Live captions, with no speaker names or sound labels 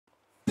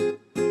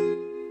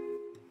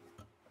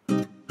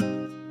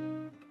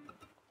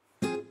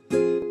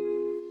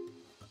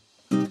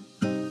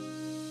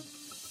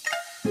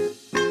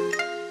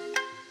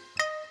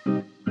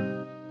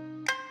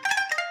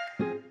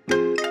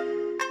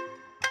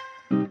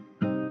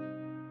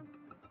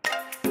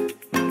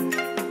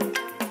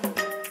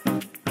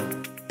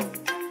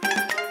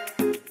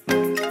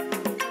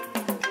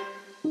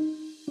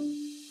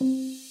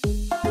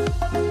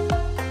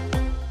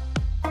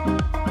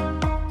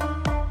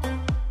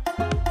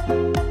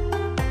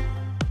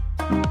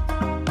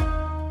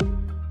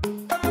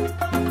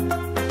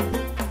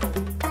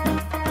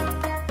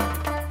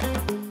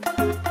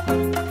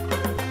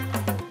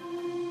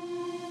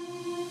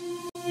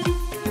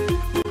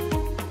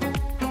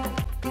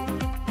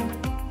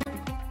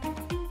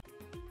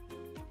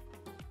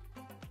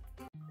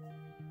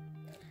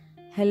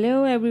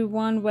Hello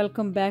everyone,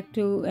 welcome back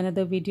to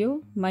another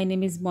video. My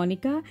name is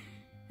Monica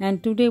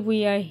and today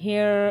we are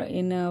here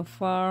in a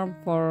farm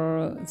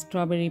for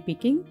strawberry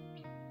picking.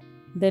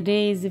 The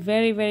day is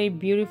very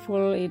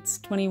beautiful. It's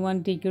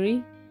 21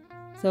 degree.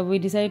 So we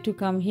decided to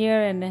come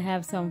here and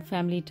have some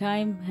family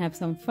time, have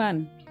some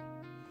fun.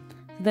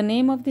 The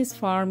name of this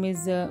farm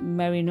is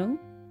Marineau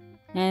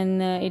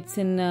and it's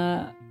in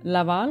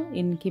Laval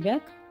in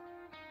Quebec.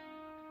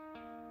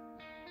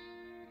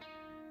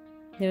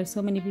 There are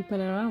so many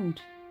people around.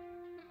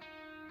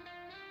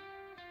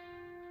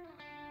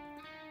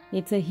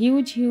 It's a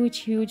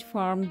huge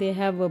farm. They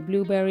have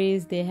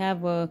blueberries, they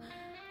have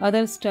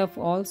other stuff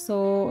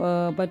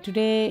also, but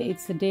today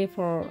it's a day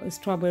for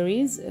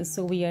strawberries,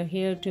 so we are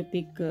here to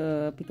pick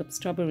up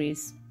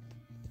strawberries.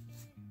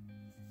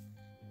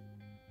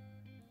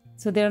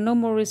 So there are no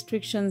more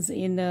restrictions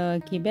in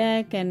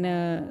Quebec and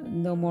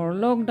no more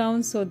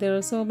lockdowns, so there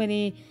are so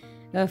many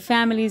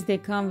families, they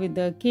come with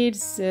the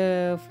kids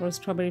for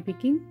strawberry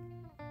picking.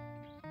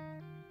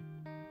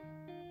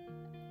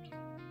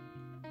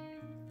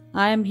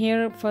 I am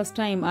here first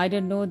time. I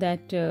didn't know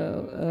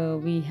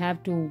that we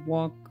have to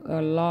walk a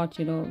lot,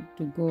 to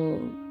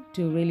go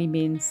to really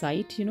main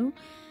site,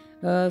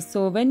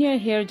 so when you're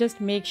here, just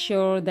make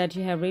sure that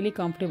you have really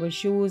comfortable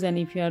shoes, and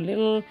if you are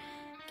little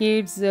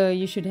kids,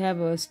 you should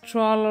have a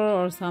stroller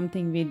or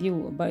something with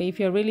you. But if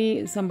you're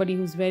really somebody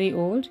who's very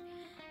old,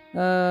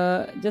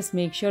 just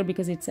make sure,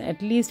 because it's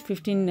at least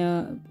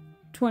 15-20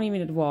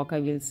 minute walk, I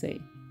will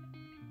say.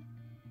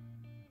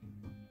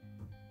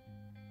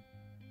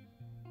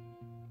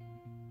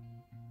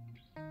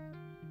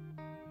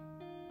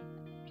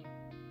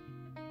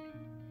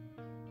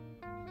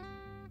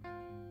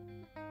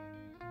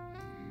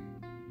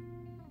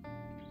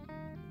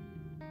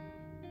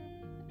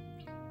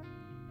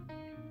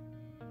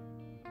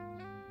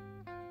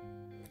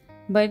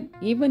 But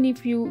even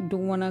if you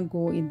don't want to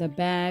go in the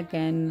back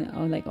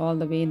and like all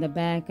the way in the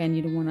back, and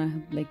you don't want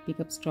to like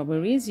pick up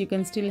strawberries, you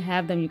can still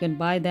have them. You can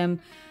buy them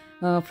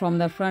from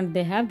the front.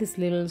 They have this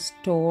little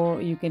store.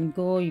 You can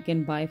go, you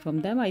can buy from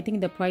them. I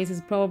think the price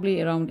is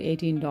probably around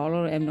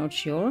 $18. I'm not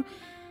sure,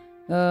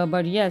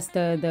 but yes,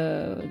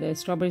 the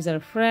strawberries are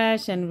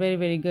fresh and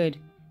very good.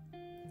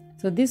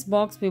 So this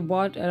box we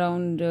bought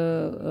around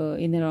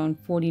in around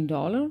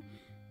 $14.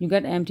 You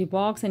got empty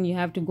box and you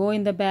have to go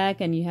in the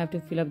back and you have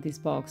to fill up this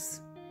box.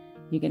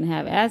 You can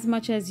have as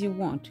much as you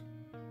want.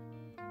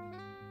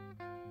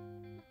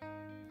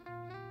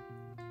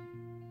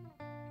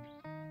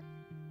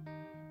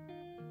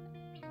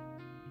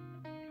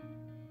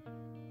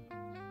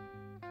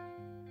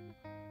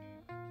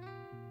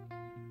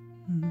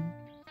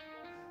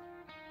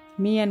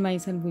 Me and my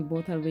son, we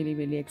both are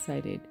really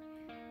excited.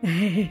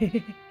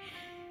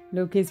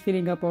 Look, he's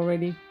filling up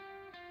already.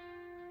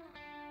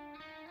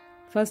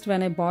 First,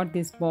 when I bought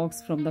this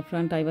box from the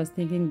front, I was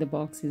thinking the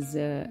box is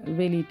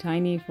really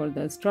tiny for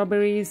the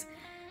strawberries.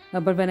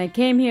 But when I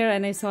came here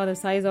and I saw the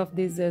size of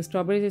these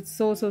strawberries, it's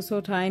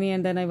so tiny.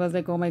 And then I was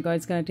like, oh my God,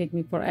 it's going to take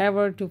me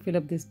forever to fill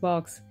up this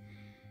box.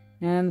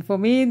 And for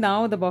me,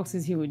 now the box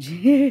is huge.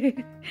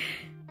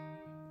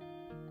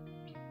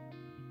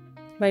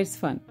 But it's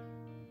fun.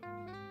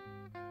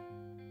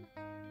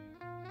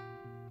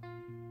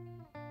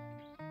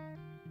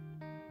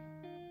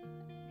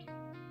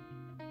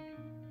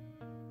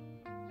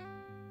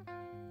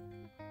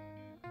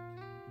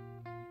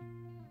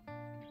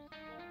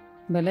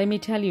 But let me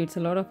tell you, it's a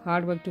lot of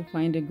hard work to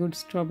find a good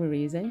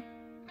strawberries, eh?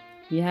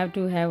 You have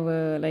to have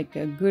like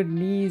a good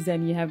knees,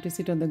 and you have to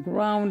sit on the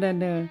ground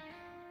and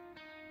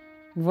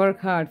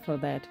work hard for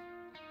that.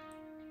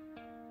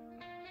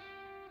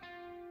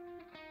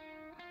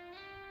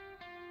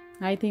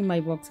 I think my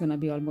box is gonna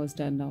be almost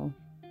done now.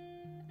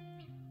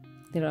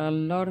 There are a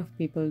lot of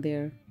people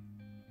there,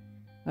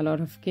 a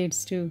lot of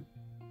kids too.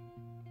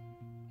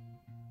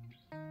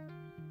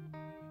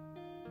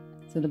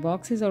 So the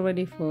box is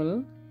already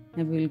full.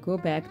 And we'll go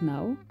back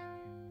now.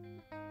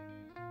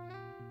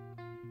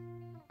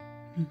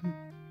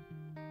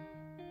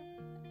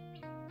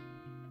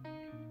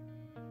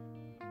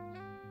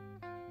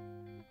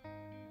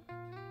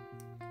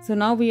 So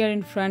now we are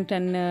in front,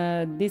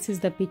 and this is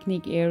the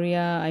picnic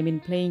area, I mean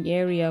playing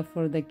area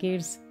for the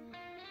kids.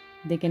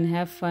 They can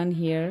have fun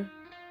here.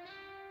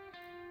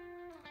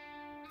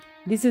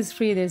 This is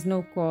free, there's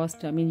no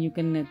cost. I mean, you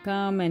can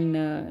come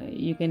and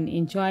you can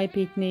enjoy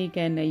picnic,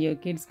 and your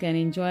kids can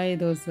enjoy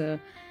those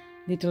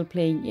little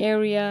playing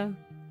area.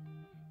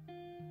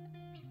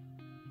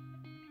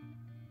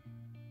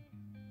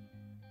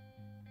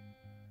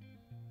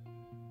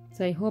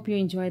 So I hope you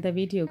enjoy the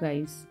video,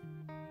 guys.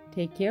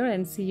 Take care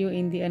and see you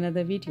in the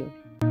another video.